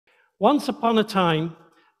Once upon a time,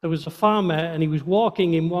 there was a farmer, and he was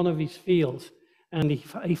walking in one of his fields, and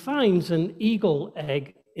he finds an eagle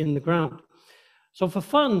egg in the ground. So for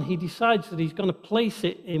fun, he decides that he's going to place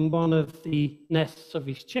it in one of the nests of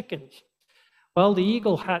his chickens. Well, the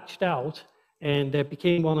eagle hatched out and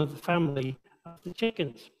became one of the family of the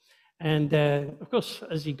chickens. And of course,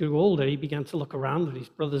 as he grew older, he began to look around at his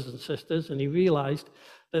brothers and sisters, and he realized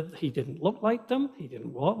that he didn't look like them, he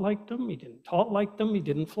didn't walk like them, he didn't talk like them, he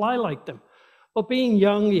didn't fly like them. But being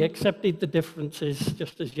young, he accepted the differences,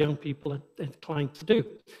 just as young people are inclined to do.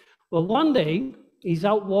 Well, one day, he's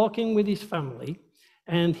out walking with his family,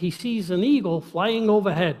 and he sees an eagle flying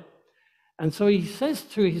overhead. And so he says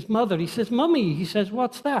to his mother, he says, "Mummy," he says,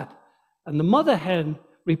 "what's that?" And the mother hen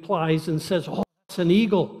replies and says, "Oh, that's an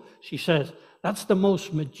eagle." She says, "That's the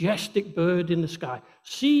most majestic bird in the sky.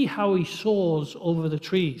 See how he soars over the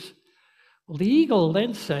trees." Well, the eagle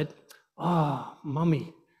then said, "Oh,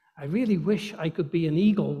 Mummy, I really wish I could be an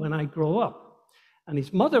eagle when I grow up." And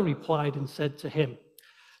his mother replied and said to him,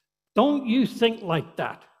 "Don't you think like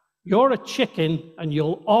that. You're a chicken and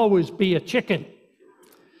you'll always be a chicken."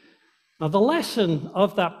 Now, the lesson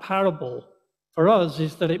of that parable for us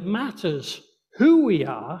is that it matters who we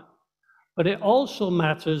are, but it also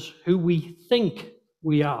matters who we think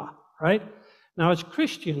we are, right? Now, as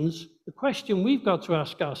Christians, the question we've got to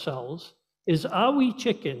ask ourselves is, are we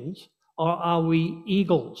chickens or are we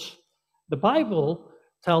eagles? The Bible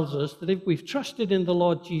tells us that if we've trusted in the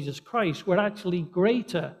Lord Jesus Christ, we're actually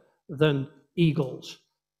greater than eagles.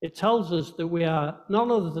 It tells us that we are none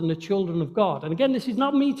other than the children of God. And again, this is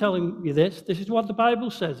not me telling you this. This is what the Bible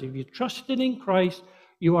says. If you trusted in Christ,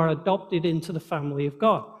 you are adopted into the family of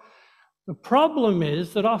God. The problem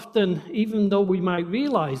is that often, even though we might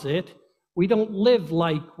realize it, we don't live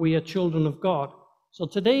like we are children of God. So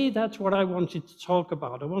today, that's what I want you to talk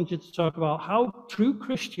about. I want you to talk about how true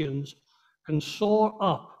Christians can soar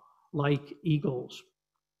up like eagles.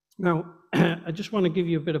 Now, I just want to give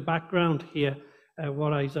you a bit of background here,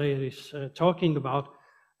 what Isaiah is talking about.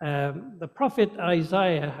 The prophet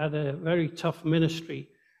Isaiah had a very tough ministry.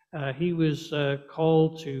 He was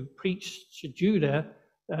called to preach to Judah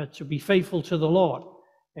to be faithful to the Lord.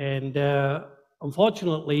 And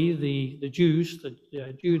unfortunately, the Jews,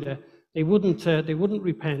 Judah, they wouldn't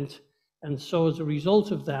repent. And so as a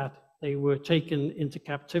result of that, they were taken into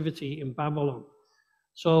captivity in Babylon.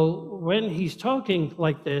 So when he's talking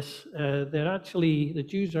like this, the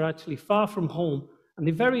Jews are actually far from home, and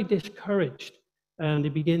they're very discouraged, and they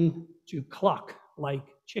begin to cluck like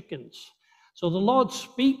chickens. So the Lord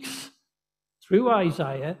speaks through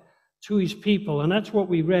Isaiah to his people, and that's what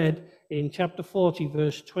we read in chapter 40,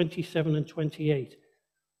 verse 27 and 28.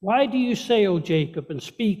 "Why do you say, O Jacob, and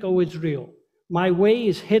speak, O Israel, my way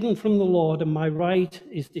is hidden from the Lord, and my right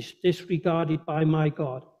is disregarded by my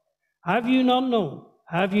God? Have you not known?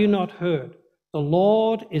 Have you not heard? The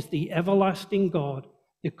Lord is the everlasting God,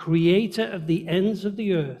 the creator of the ends of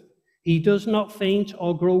the earth. He does not faint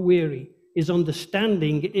or grow weary. His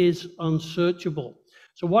understanding is unsearchable."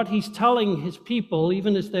 So what he's telling his people,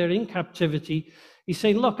 even as they're in captivity, he's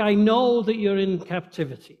saying, look, I know that you're in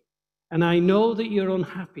captivity, and I know that you're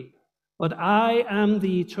unhappy, but I am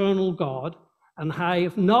the eternal God, and I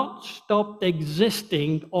have not stopped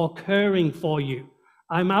existing or caring for you.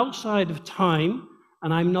 I'm outside of time,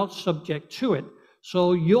 and I'm not subject to it.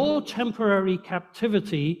 So your temporary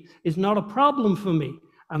captivity is not a problem for me,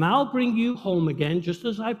 and I'll bring you home again, just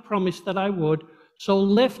as I promised that I would. So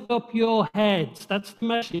lift up your heads. That's the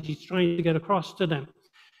message he's trying to get across to them.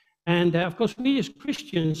 And of course, we as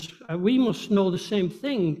Christians, we must know the same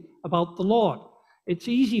thing about the Lord. It's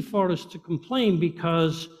easy for us to complain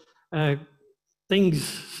because things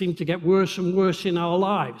seem to get worse and worse in our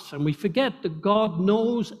lives. And we forget that God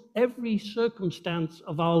knows every circumstance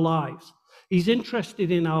of our lives. He's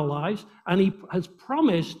interested in our lives, and he has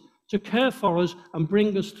promised to care for us and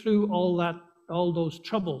bring us through all those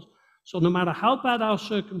troubles. So no matter how bad our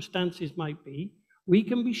circumstances might be, we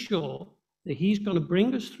can be sure that he's going to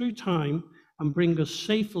bring us through time and bring us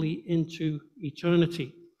safely into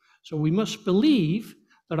eternity. So we must believe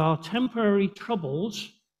that our temporary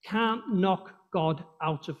troubles can't knock God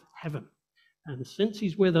out of heaven. And since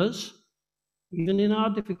he's with us, even in our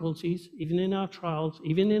difficulties, even in our trials,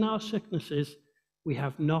 even in our sicknesses, we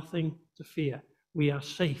have nothing to fear. We are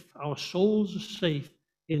safe. Our souls are safe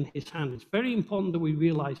in his hand. It's very important that we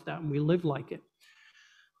realize that and we live like it.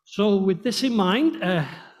 So with this in mind,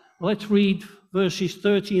 let's read verses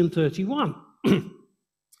 30 and 31.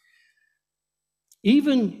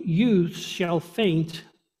 "Even youths shall faint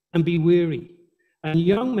and be weary, and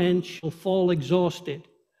young men shall fall exhausted.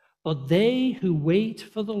 But they who wait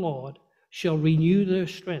for the Lord shall renew their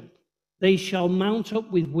strength. They shall mount up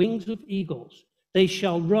with wings of eagles. They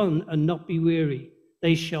shall run and not be weary.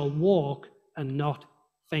 They shall walk and not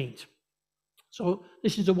faint. So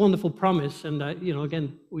this is a wonderful promise. And,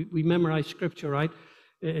 again, we memorize scripture, right?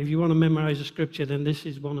 If you want to memorize a scripture, then this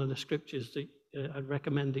is one of the scriptures that I'd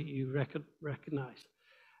recommend that you recognize,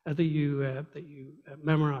 that you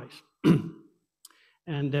memorize.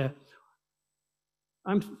 And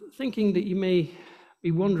I'm thinking that you may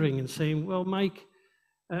be wondering and saying, well, Mike,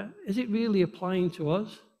 is it really applying to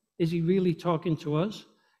us? Is he really talking to us?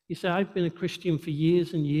 You say, I've been a Christian for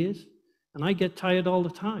years and years, and I get tired all the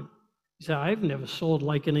time. You say, I've never soared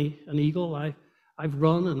like an eagle. I've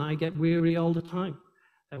run and I get weary all the time.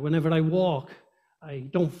 Whenever I walk, I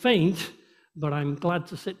don't faint, but I'm glad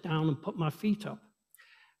to sit down and put my feet up.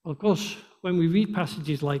 Well, of course, when we read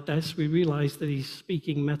passages like this, we realize that he's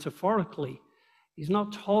speaking metaphorically. He's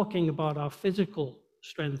not talking about our physical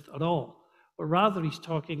strength at all, but rather he's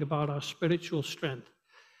talking about our spiritual strength.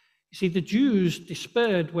 You see, the Jews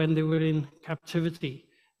despaired when they were in captivity.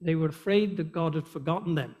 They were afraid that God had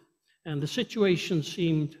forgotten them, and the situation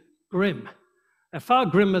seemed grim, far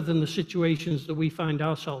grimmer than the situations that we find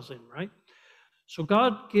ourselves in, right? So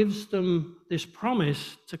God gives them this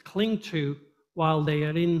promise to cling to while they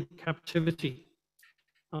are in captivity.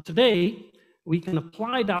 Now today, we can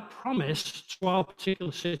apply that promise to our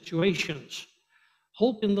particular situations.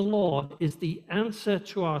 Hope in the Lord is the answer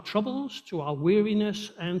to our troubles, to our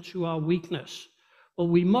weariness, and to our weakness. But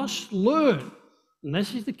we must learn, and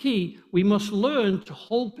this is the key, we must learn to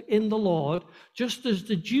hope in the Lord, just as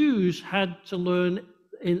the Jews had to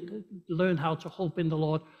learn how to hope in the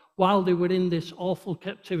Lord while they were in this awful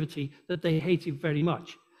captivity that they hated very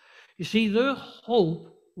much. You see, their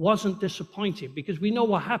hope wasn't disappointed, because we know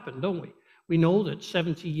what happened, don't we? We know that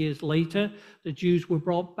 70 years later, the Jews were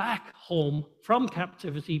brought back home from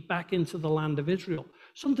captivity back into the land of Israel,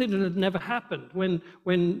 something that had never happened. When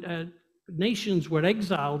nations were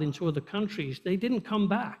exiled into other countries, they didn't come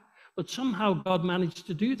back. But somehow God managed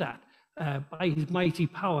to do that by his mighty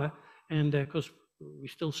power. And of course, we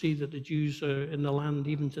still see that the Jews are in the land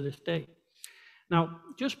even to this day. Now,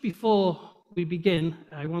 just before we begin,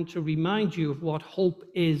 I want to remind you of what hope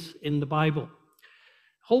is in the Bible.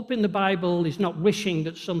 Hope in the Bible is not wishing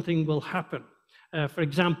that something will happen. For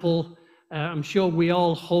example, I'm sure we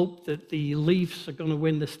all hope that the Leafs are going to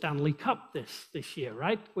win the Stanley Cup this year,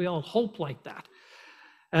 right? We all hope like that.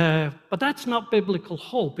 But that's not biblical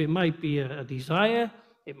hope. It might be a desire,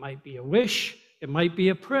 it might be a wish, it might be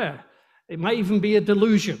a prayer, it might even be a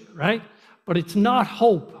delusion, right? But it's not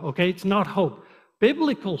hope, okay? It's not hope.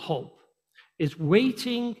 Biblical hope is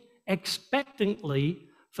waiting expectantly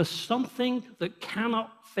for something that cannot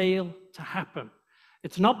fail to happen.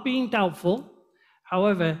 It's not being doubtful.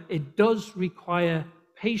 However, it does require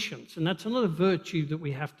patience, and that's another virtue that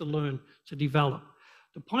we have to learn to develop.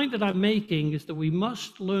 The point that I'm making is that we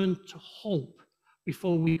must learn to hope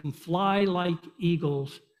before we can fly like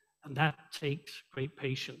eagles, and that takes great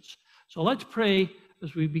patience. So let's pray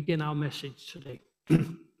as we begin our message today.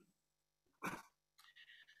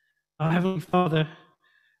 Our Heavenly Father,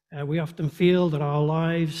 we often feel that our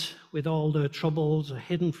lives, with all their troubles, are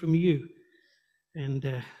hidden from you,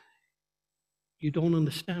 and you don't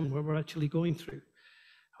understand what we're actually going through,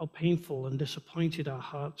 how painful and disappointed our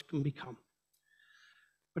hearts can become.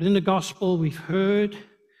 But in the gospel, we've heard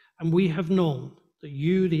and we have known that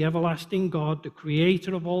you, the everlasting God, the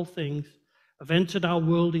creator of all things, have entered our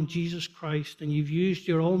world in Jesus Christ, and you've used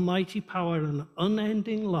your almighty power and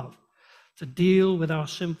unending love to deal with our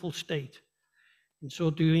sinful state. In so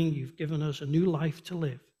doing, you've given us a new life to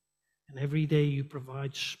live, and every day you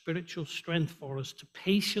provide spiritual strength for us to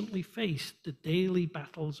patiently face the daily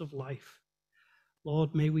battles of life.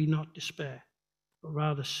 Lord, may we not despair, but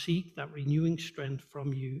rather seek that renewing strength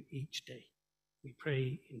from you each day. We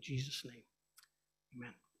pray in Jesus' name.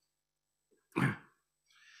 Amen.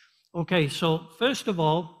 Okay, so first of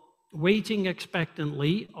all, waiting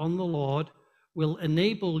expectantly on the Lord will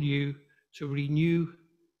enable you to renew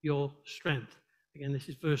your strength. Again, this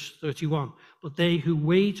is verse 31. But they who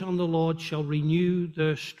wait on the Lord shall renew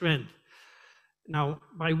their strength. Now,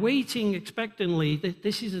 by waiting expectantly,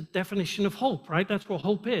 this is a definition of hope, right? That's what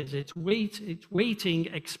hope is. It's waiting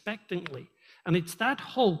expectantly. And it's that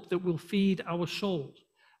hope that will feed our souls.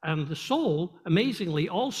 And the soul, amazingly,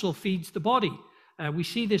 also feeds the body. We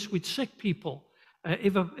see this with sick people.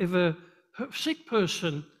 If a sick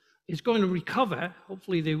person is going to recover,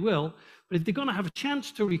 hopefully they will, but if they're going to have a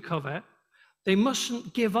chance to recover, they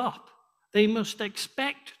mustn't give up. They must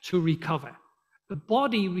expect to recover. The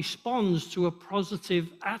body responds to a positive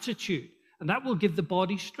attitude, and that will give the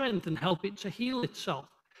body strength and help it to heal itself.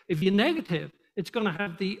 If you're negative, it's going to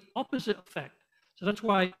have the opposite effect. So that's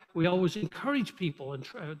why we always encourage people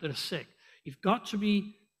that are sick. You've got to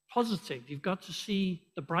be positive. You've got to see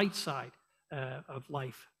the bright side of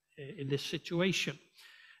life in this situation.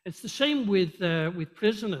 It's the same with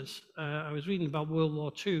prisoners. I was reading about World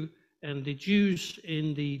War II and the Jews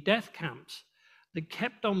in the death camps that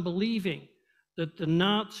kept on believing that the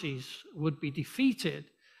Nazis would be defeated.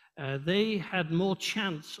 They had more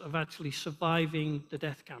chance of actually surviving the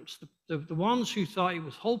death camps. The ones who thought it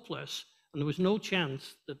was hopeless and there was no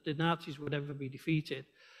chance that the Nazis would ever be defeated,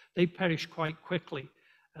 they perished quite quickly.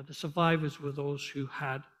 The survivors were those who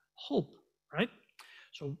had hope, right?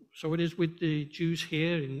 So it is with the Jews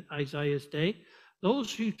here in Isaiah's day.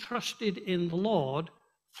 Those who trusted in the Lord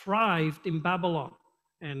thrived in Babylon.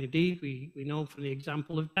 And indeed, we know from the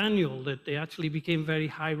example of Daniel that they actually became very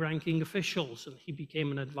high-ranking officials, and he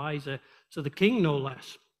became an advisor to the king, no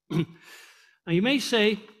less. Now, you may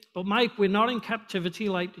say, but Mike, we're not in captivity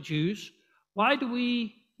like the Jews. Why do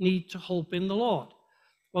we need to hope in the Lord?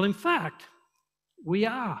 Well, in fact, we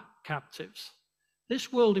are captives.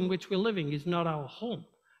 This world in which we're living is not our home.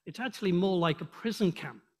 It's actually more like a prison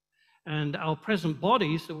camp. And our present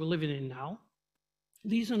bodies that we're living in now,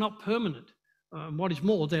 these are not permanent. What is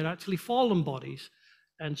more, they're actually fallen bodies.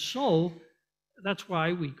 And so that's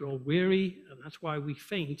why we grow weary, and that's why we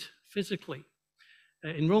faint physically.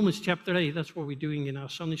 In Romans chapter 8, that's what we're doing in our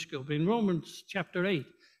Sunday school, but in Romans chapter 8,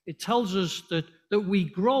 it tells us that we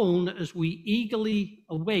groan as we eagerly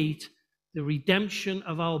await the redemption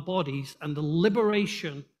of our bodies and the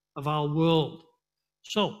liberation of our world.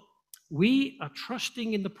 So we are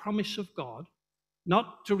trusting in the promise of God,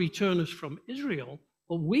 not to return us from Israel,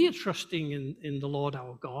 but we are trusting in the Lord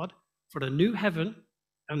our God for a new heaven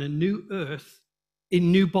and a new earth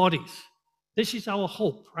in new bodies. This is our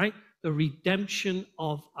hope, right? The redemption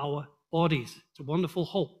of our bodies. It's a wonderful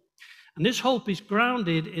hope. And this hope is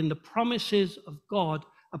grounded in the promises of God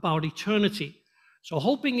about eternity. So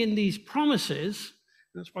hoping in these promises,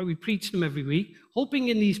 that's why we preach them every week, hoping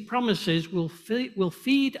in these promises will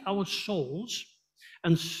feed our souls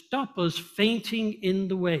and stop us fainting in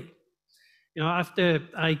the way. You know, after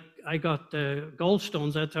I got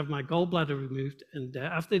gallstones, I had to have my gallbladder removed, and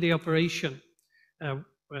after the operation,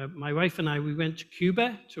 my wife and I, we went to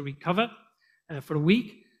Cuba to recover for a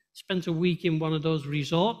week, spent a week in one of those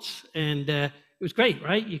resorts, and it was great,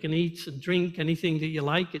 right? You can eat and drink anything that you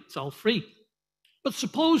like, it's all free. But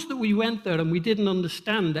suppose that we went there and we didn't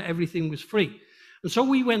understand that everything was free. And so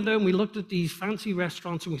we went there and we looked at these fancy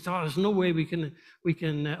restaurants and we thought, there's no way we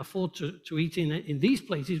can afford to eat in these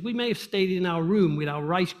places. We may have stayed in our room with our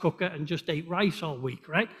rice cooker and just ate rice all week,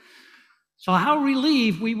 right? So how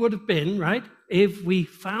relieved we would have been, right, if we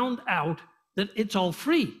found out that it's all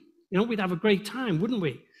free. You know, we'd have a great time, wouldn't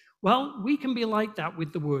we? Well, we can be like that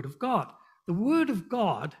with the Word of God. The Word of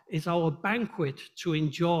God is our banquet to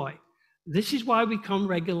enjoy. This is why we come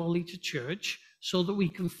regularly to church, so that we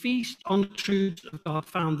can feast on the truths of God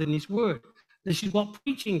found in His Word. This is what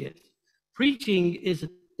preaching is. Preaching is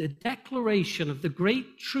the declaration of the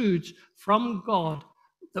great truths from God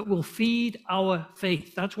that will feed our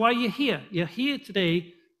faith. That's why you're here. You're here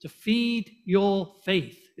today to feed your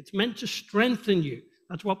faith. It's meant to strengthen you.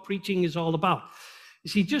 That's what preaching is all about. You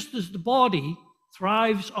see, just as the body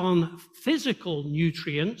thrives on physical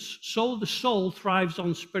nutrients, so the soul thrives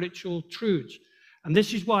on spiritual truths. And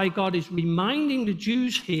this is why God is reminding the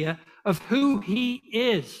Jews here of who He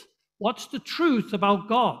is. What's the truth about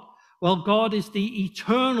God? Well, God is the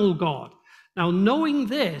eternal God. Now, knowing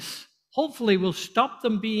this, hopefully will stop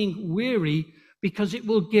them being weary, because it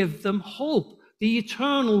will give them hope. The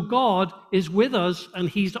eternal God is with us and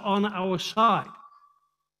He's on our side.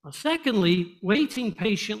 Now, secondly, waiting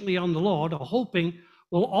patiently on the Lord, or hoping,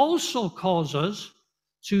 will also cause us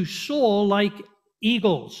to soar like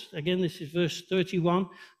eagles. Again, this is verse 31.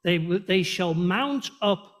 They shall mount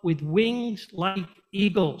up with wings like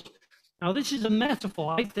eagles. Now, this is a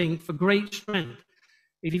metaphor, I think, for great strength.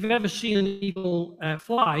 If you've ever seen an eagle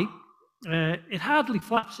fly, it hardly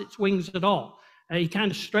flaps its wings at all. He kind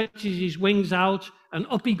of stretches his wings out, and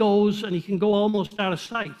up he goes, and he can go almost out of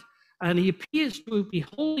sight. And he appears to be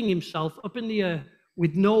holding himself up in the air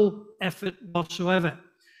with no effort whatsoever.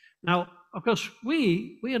 Now, of course,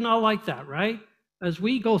 we are not like that, right? As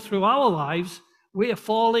we go through our lives, we are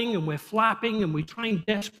falling and we're flapping and we're trying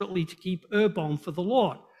desperately to keep airborne for the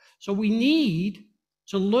Lord. So we need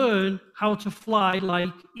to learn how to fly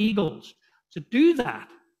like eagles. To do that,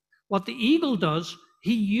 what the eagle does,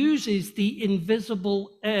 he uses the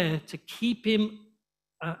invisible air to keep him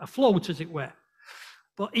afloat, as it were.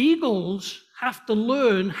 But eagles have to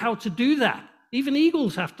learn how to do that. Even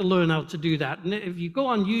eagles have to learn how to do that. And if you go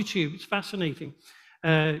on YouTube, it's fascinating.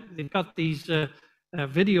 They've got these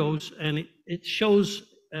videos, and it shows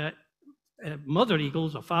mother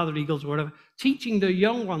eagles or father eagles or whatever teaching their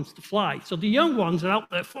young ones to fly. So the young ones are out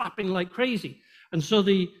there flapping like crazy. And so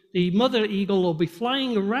the mother eagle will be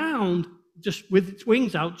flying around just with its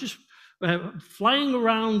wings out, just flying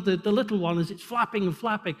around the little one as it's flapping and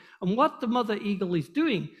flapping. And what the mother eagle is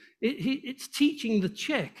doing, it's teaching the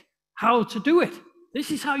chick how to do it. This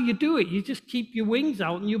is how you do it. You just keep your wings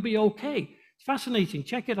out and you'll be okay. It's fascinating.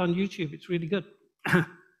 Check it on YouTube. It's really good.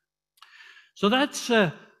 So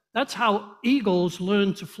that's how eagles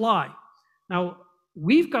learn to fly. Now,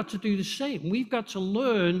 we've got to do the same. We've got to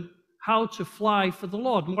learn how to fly for the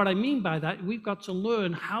Lord. And what I mean by that, we've got to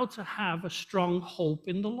learn how to have a strong hope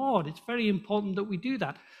in the Lord. It's very important that we do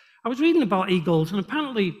that. I was reading about eagles, and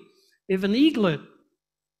apparently if an eaglet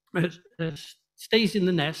stays in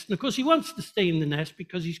the nest, and of course he wants to stay in the nest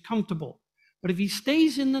because he's comfortable, but if he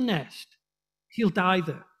stays in the nest, he'll die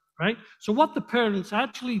there, right? So what the parents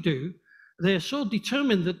actually do, they're so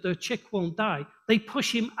determined that their chick won't die, they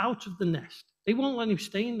push him out of the nest. They won't let him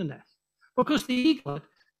stay in the nest because the eaglet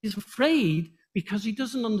is afraid because he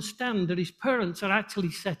doesn't understand that his parents are actually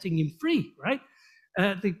setting him free, right?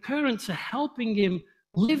 The parents are helping him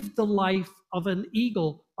live the life of an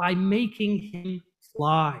eagle by making him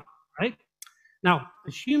fly, right? Now,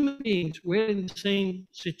 as human beings, we're in the same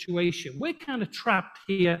situation. We're kind of trapped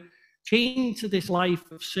here, chained to this life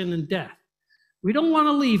of sin and death. We don't want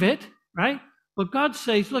to leave it, right? But God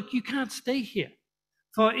says, look, you can't stay here.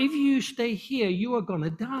 For if you stay here, you are going to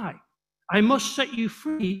die. I must set you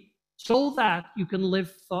free so that you can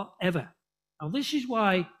live forever. Now, this is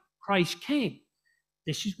why Christ came.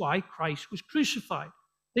 This is why Christ was crucified.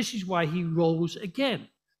 This is why he rose again,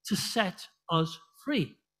 to set us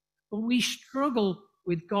free. But we struggle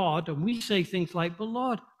with God, and we say things like, but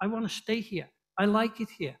Lord, I want to stay here. I like it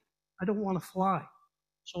here. I don't want to fly.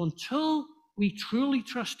 So until we truly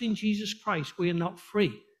trust in Jesus Christ, we are not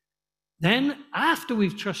free. Then after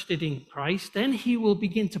we've trusted in Christ, then he will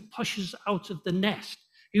begin to push us out of the nest.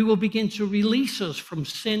 He will begin to release us from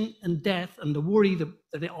sin and death and the worry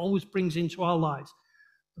that it always brings into our lives.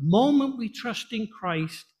 The moment we trust in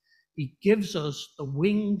Christ, he gives us the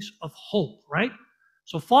wings of hope, right?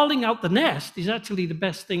 So falling out the nest is actually the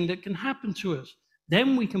best thing that can happen to us.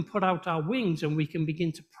 Then we can put out our wings and we can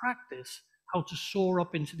begin to practice how to soar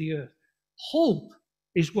up into the earth. Hope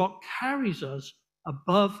is what carries us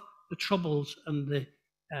above the troubles and the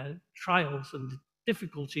trials and the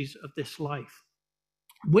difficulties of this life.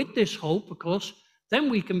 With this hope, of course, then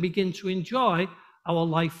we can begin to enjoy our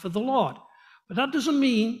life for the Lord. But that doesn't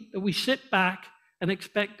mean that we sit back and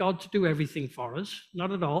expect God to do everything for us.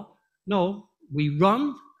 Not at all. No, we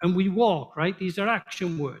run and we walk, right? These are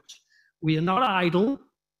action words. We are not idle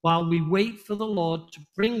while we wait for the Lord to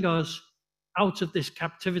bring us out of this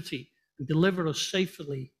captivity and deliver us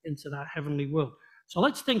safely into that heavenly world. So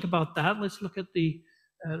let's think about that. Let's look at the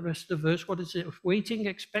rest of the verse. What is it? Waiting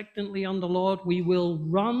expectantly on the Lord, we will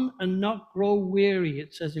run and not grow weary,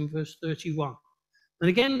 it says in verse 31. And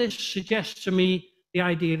again, this suggests to me the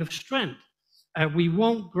idea of strength. We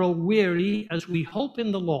won't grow weary as we hope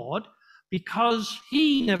in the Lord because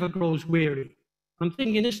he never grows weary. I'm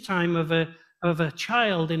thinking this time of a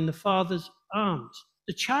child in the father's arms.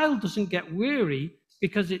 The child doesn't get weary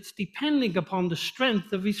because it's depending upon the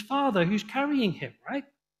strength of his father who's carrying him, right?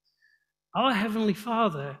 Our Heavenly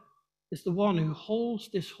Father is the one who holds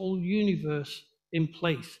this whole universe in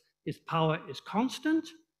place. His power is constant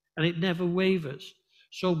and it never wavers.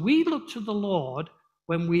 So we look to the Lord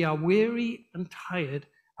when we are weary and tired,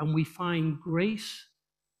 and we find grace.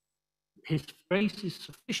 His grace is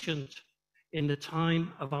sufficient in the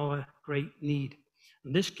time of our great need.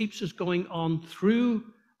 And this keeps us going on through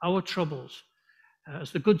our troubles.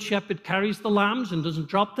 As the good shepherd carries the lambs and doesn't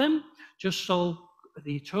drop them, just so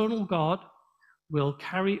the eternal God will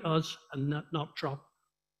carry us and not drop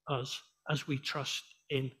us as we trust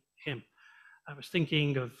in him. I was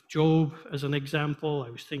thinking of Job as an example.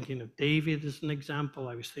 I was thinking of David as an example.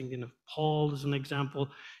 I was thinking of Paul as an example.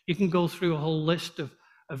 You can go through a whole list of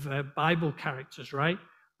Bible characters, right?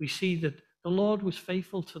 We see that the Lord was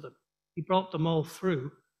faithful to them. He brought them all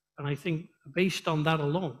through. And I think based on that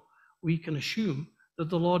alone, we can assume that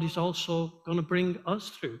the Lord is also going to bring us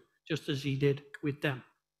through, just as he did with them.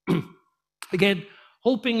 Again,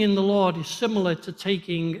 hoping in the Lord is similar to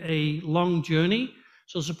taking a long journey.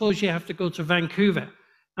 So suppose you have to go to Vancouver.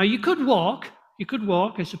 Now, you could walk,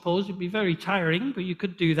 I suppose. It'd be very tiring, but you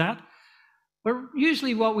could do that. But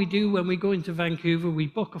usually what we do when we go into Vancouver, we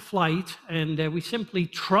book a flight and we simply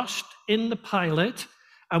trust in the pilot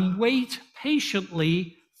and wait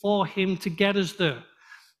patiently for him to get us there.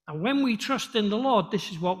 And when we trust in the Lord, this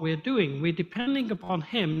is what we're doing. We're depending upon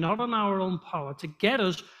him, not on our own power, to get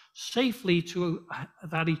us safely to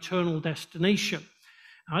that eternal destination.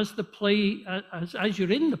 As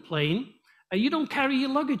you're in the plane, you don't carry your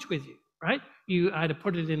luggage with you, right? You either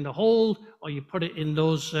put it in the hold or you put it in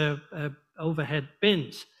those overhead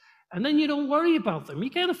bins. And then you don't worry about them. You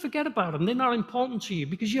kind of forget about them. They're not important to you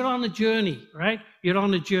because you're on a journey, right? You're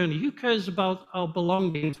on a journey. Who cares about our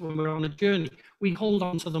belongings when we're on a journey? We hold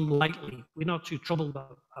on to them lightly. We're not too troubled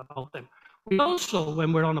about them. We also,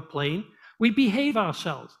 when we're on a plane, we behave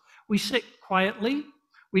ourselves. We sit quietly.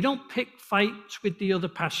 We don't pick fights with the other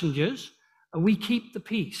passengers. And we keep the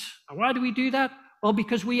peace. And why do we do that? Well,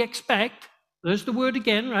 because we expect, there's the word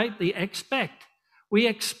again, right? The expect. We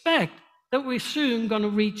expect that we're soon going to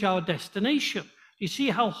reach our destination. You see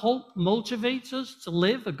how hope motivates us to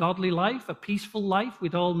live a godly life, a peaceful life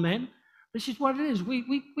with all men? This is what it is.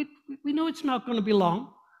 We know it's not going to be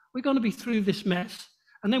long. We're going to be through this mess,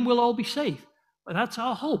 and then we'll all be safe. But that's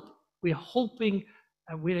our hope. We're hoping,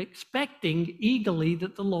 we're expecting eagerly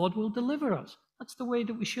that the Lord will deliver us. That's the way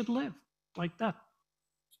that we should live, like that.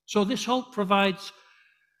 So this hope provides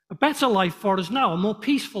a better life for us now, a more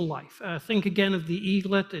peaceful life. Think again of the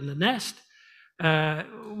eaglet in the nest.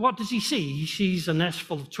 What does he see? He sees a nest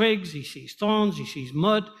full of twigs, he sees thorns, he sees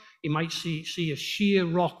mud, he might see a sheer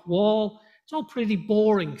rock wall. It's all pretty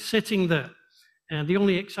boring sitting there. And the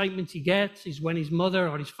only excitement he gets is when his mother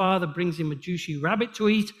or his father brings him a juicy rabbit to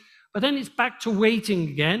eat. But then it's back to waiting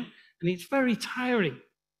again, and it's very tiring.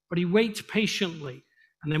 But he waits patiently.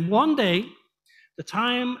 And then one day, the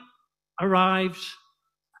time arrives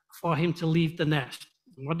for him to leave the nest.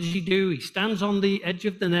 And what does he do? He stands on the edge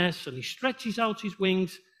of the nest and he stretches out his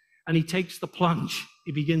wings and he takes the plunge.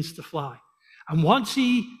 He begins to fly. And once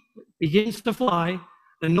he begins to fly,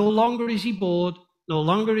 then no longer is he bored, no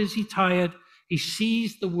longer is he tired. He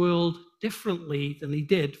sees the world differently than he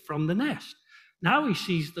did from the nest. Now he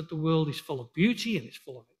sees that the world is full of beauty and it's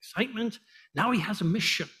full of excitement. Now he has a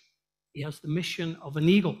mission. He has the mission of an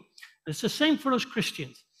eagle. And it's the same for us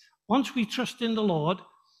Christians. Once we trust in the Lord,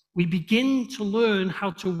 we begin to learn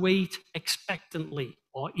how to wait expectantly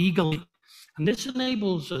or eagerly. And this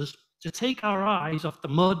enables us to take our eyes off the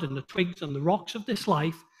mud and the twigs and the rocks of this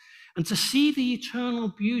life and to see the eternal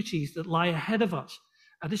beauties that lie ahead of us.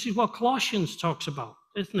 This is what Colossians talks about,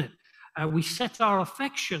 isn't it? We set our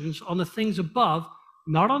affections on the things above,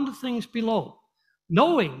 not on the things below,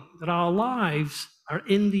 knowing that our lives are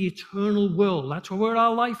in the eternal world. That's where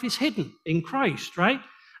our life is hidden, in Christ, right?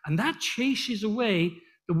 And that chases away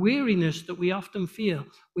the weariness that we often feel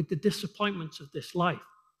with the disappointments of this life.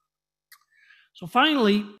 So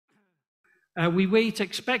finally, we wait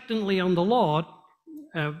expectantly on the Lord.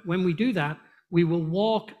 When we do that, we will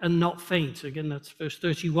walk and not faint. Again, that's verse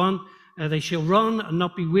 31. They shall run and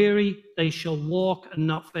not be weary. They shall walk and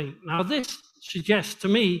not faint. Now, this suggests to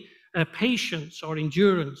me patience or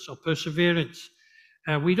endurance or perseverance.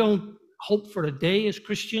 We don't hope for a day as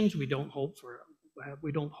Christians. We don't hope for a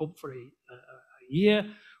year.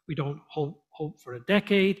 We don't hope for a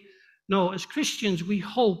decade. No, as Christians, we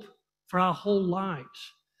hope for our whole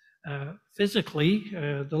lives. Physically,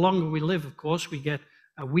 the longer we live, of course, we get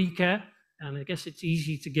weaker, and I guess it's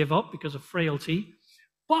easy to give up because of frailty.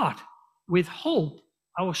 But with hope,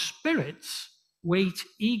 our spirits wait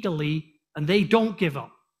eagerly, and they don't give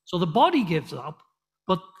up. So the body gives up,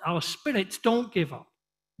 but our spirits don't give up.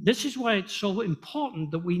 This is why it's so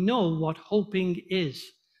important that we know what hoping is.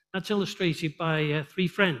 That's illustrated by three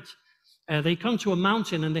friends. They come to a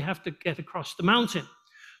mountain and they have to get across the mountain.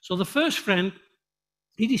 So the first friend,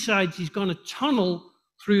 he decides he's going to tunnel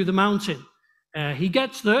through the mountain. He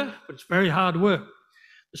gets there, but it's very hard work.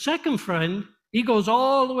 The second friend, he goes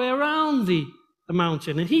all the way around the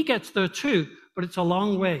mountain, and he gets there too, but it's a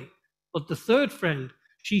long way. But the third friend,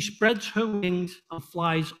 she spreads her wings and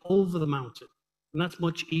flies over the mountain, and that's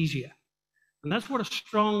much easier. And that's what a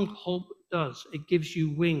strong hope does. It gives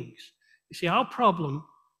you wings. You see, our problems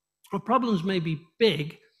may be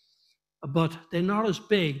big, but they're not as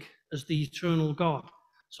big as the eternal God.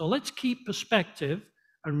 So let's keep perspective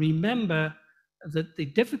and remember that the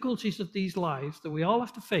difficulties of these lives that we all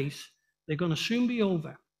have to face, they're going to soon be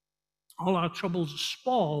over. All our troubles are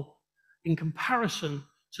small in comparison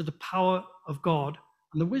to the power of God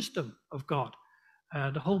and the wisdom of God.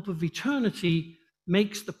 The hope of eternity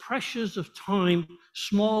makes the pressures of time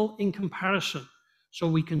small in comparison, so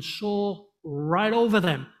we can soar right over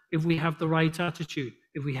them if we have the right attitude,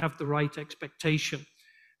 if we have the right expectation.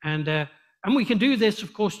 And we can do this,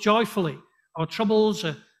 of course, joyfully. Our troubles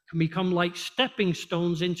can become like stepping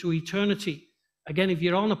stones into eternity. Again, if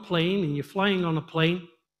you're on a plane and you're flying on a plane,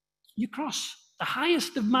 you cross the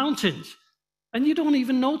highest of mountains and you don't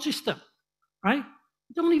even notice them, right?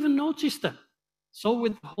 You don't even notice them. So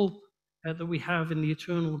with the hope that we have in the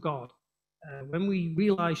eternal God, when we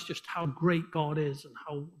realize just how great God is and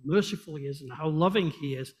how merciful he is and how loving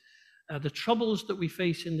he is, the troubles that we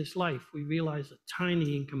face in this life, we realize are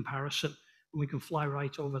tiny in comparison, and we can fly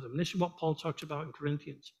right over them. This is what Paul talks about in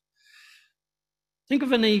Corinthians. Think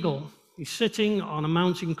of an eagle. He's sitting on a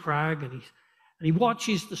mountain crag, and he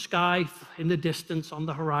watches the sky in the distance on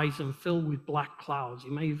the horizon filled with black clouds.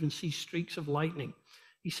 You may even see streaks of lightning.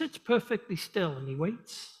 He sits perfectly still, and he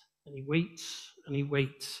waits, and he waits, and he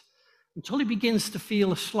waits, until he begins to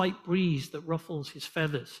feel a slight breeze that ruffles his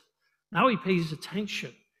feathers. Now he pays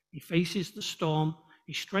attention. He faces the storm,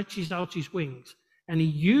 he stretches out his wings, and he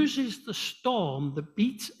uses the storm that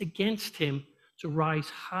beats against him to rise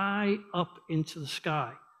high up into the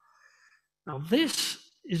sky. Now, this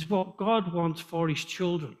is what God wants for his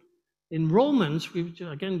children. In Romans, we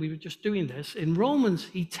were just doing this. In Romans,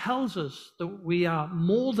 he tells us that we are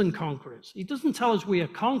more than conquerors. He doesn't tell us we are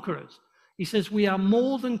conquerors. He says we are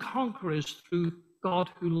more than conquerors through God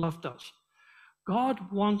who loved us.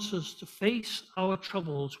 God wants us to face our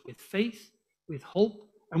troubles with faith, with hope,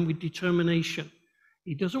 and with determination.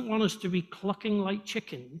 He doesn't want us to be clucking like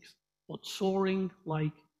chickens, but soaring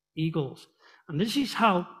like eagles. And this is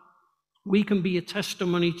how we can be a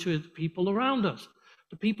testimony to the people around us,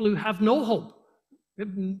 the people who have no hope.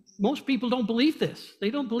 Most people don't believe this. They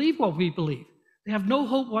don't believe what we believe. They have no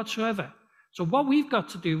hope whatsoever. So what we've got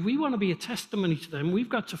to do, we want to be a testimony to them. We've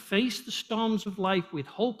got to face the storms of life with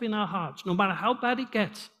hope in our hearts, no matter how bad it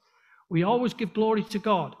gets. We always give glory to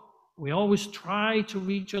God. We always try to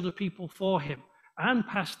reach other people for him and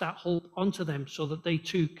pass that hope onto them so that they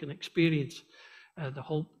too can experience the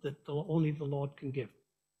hope that only the Lord can give.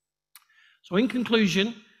 So in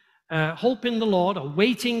conclusion, hope in the Lord, or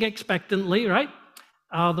waiting expectantly, right,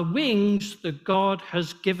 are the wings that God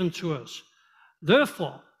has given to us.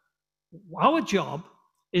 Therefore, our job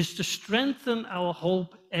is to strengthen our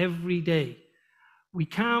hope every day. We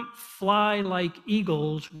can't fly like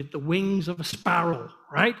eagles with the wings of a sparrow,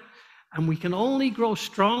 right? And we can only grow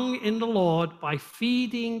strong in the Lord by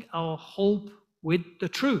feeding our hope with the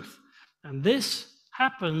truth. And this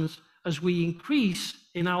happens as we increase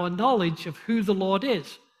in our knowledge of who the Lord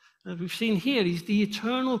is. As we've seen here, he's the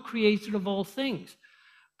eternal creator of all things.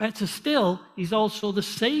 Better still, he's also the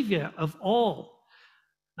savior of all.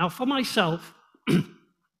 Now, for myself,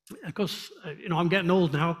 of course, I'm getting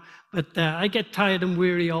old now, but I get tired and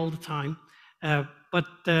weary all the time. But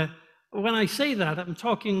when I say that, I'm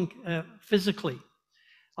talking physically.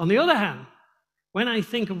 On the other hand, when I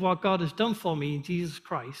think of what God has done for me in Jesus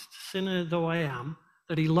Christ, sinner though I am,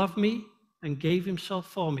 that he loved me and gave himself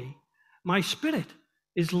for me, my spirit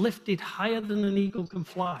is lifted higher than an eagle can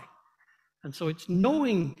fly. And so it's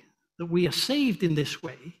knowing that we are saved in this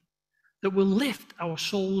way that will lift our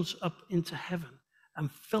souls up into heaven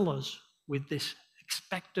and fill us with this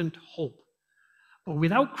expectant hope. But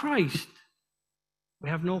without Christ, we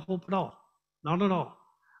have no hope at all, not at all.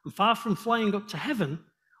 And far from flying up to heaven,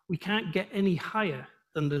 we can't get any higher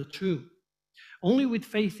than the tomb. Only with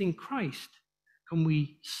faith in Christ can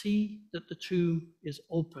we see that the tomb is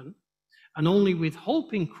open, and only with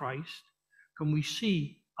hope in Christ can we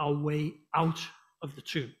see our way out of the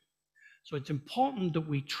tomb. So it's important that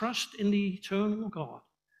we trust in the eternal God.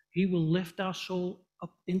 He will lift our soul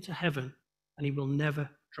up into heaven, and he will never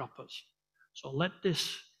drop us. So let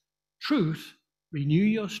this truth renew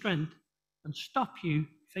your strength and stop you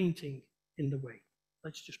fainting in the way.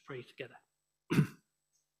 Let's just pray together.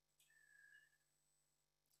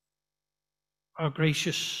 Our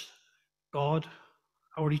gracious God,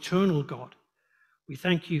 our eternal God, we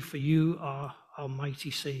thank you for you are our mighty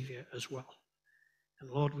Savior as well. And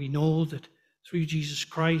Lord, we know that through Jesus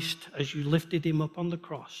Christ, as you lifted him up on the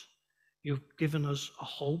cross, you've given us a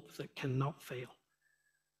hope that cannot fail.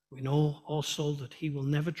 We know also that he will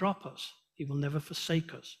never drop us. He will never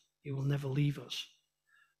forsake us. He will never leave us.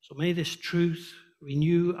 So may this truth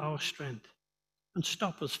renew our strength and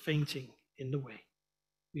stop us fainting in the way.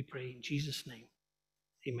 We pray in Jesus' name.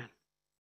 Amen.